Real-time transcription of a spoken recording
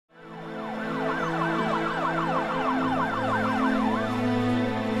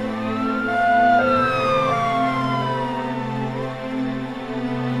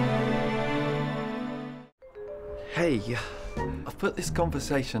put this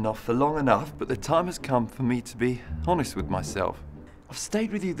conversation off for long enough, but the time has come for me to be honest with myself. I've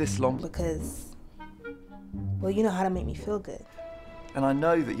stayed with you this long Because, well, you know how to make me feel good. and I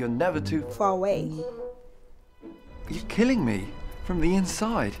know that you're never too Far away, You're killing me from the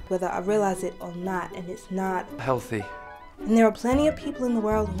inside. whether I realize it or not, and it's not. Healthy. And there are plenty of people in the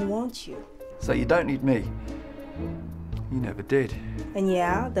world who want you. So you don't need me. You never did. And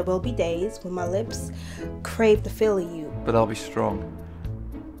yeah, there will be days when my lips crave the feel of you. But I'll be strong.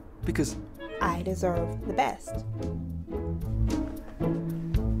 Because I deserve the best.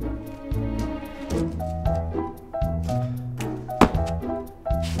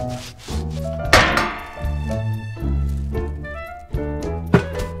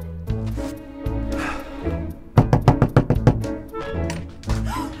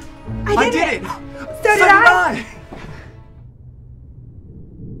 I did it! So did I!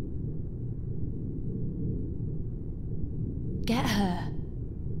 Get her.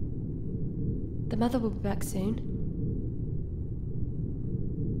 The mother will be back soon.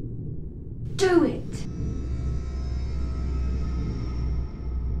 Do it!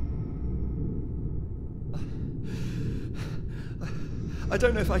 I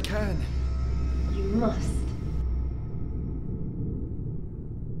don't know if I can. You must.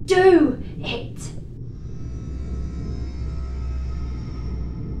 Do it!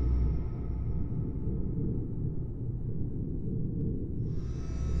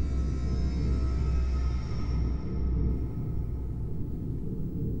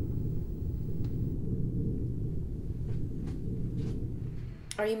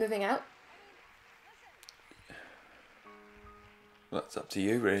 Are you moving out? Well, that's up to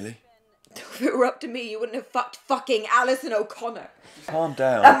you, really. If it were up to me, you wouldn't have fucked fucking Alison O'Connor. Calm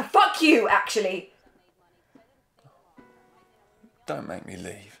down. Fuck you, actually. Don't make me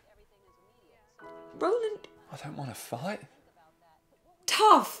leave. Roland, I don't want to fight.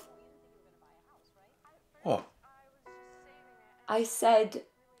 tough. What? I said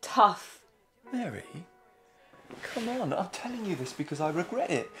tough. Mary? Come on, I'm telling you this because I regret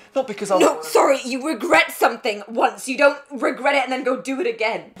it. Not because I... No, sorry, you regret something once. You don't regret it and then go do it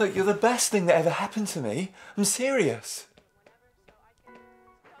again. Look, you're the best thing that ever happened to me. I'm serious.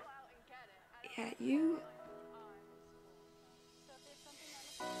 Yeah, you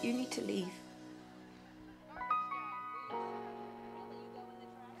need to leave.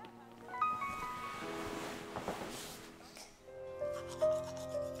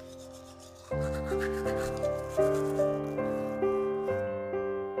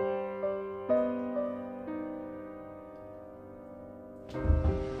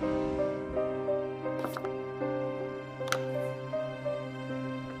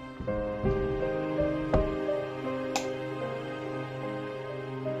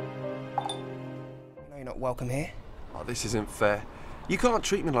 You're not welcome here. Oh, this isn't fair. You can't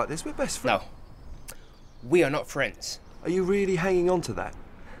treat me like this. We're best friends. No. We are not friends. Are you really hanging on to that?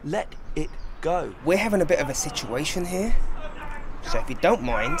 Let it go. We're having a bit of a situation here. So if you don't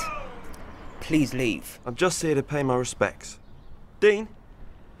mind, please leave. I'm just here to pay my respects. Dean,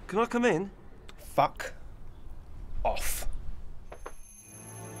 can I come in? Fuck off.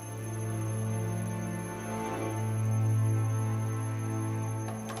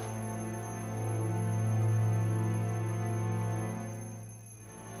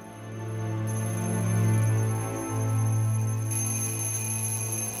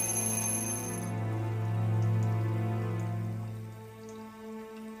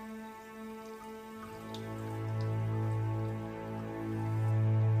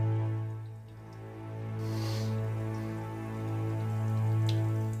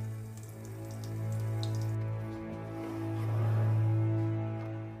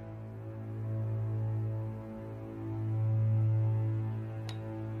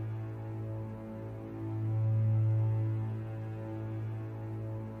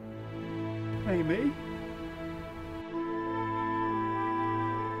 Amy?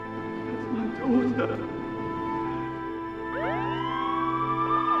 That's my daughter.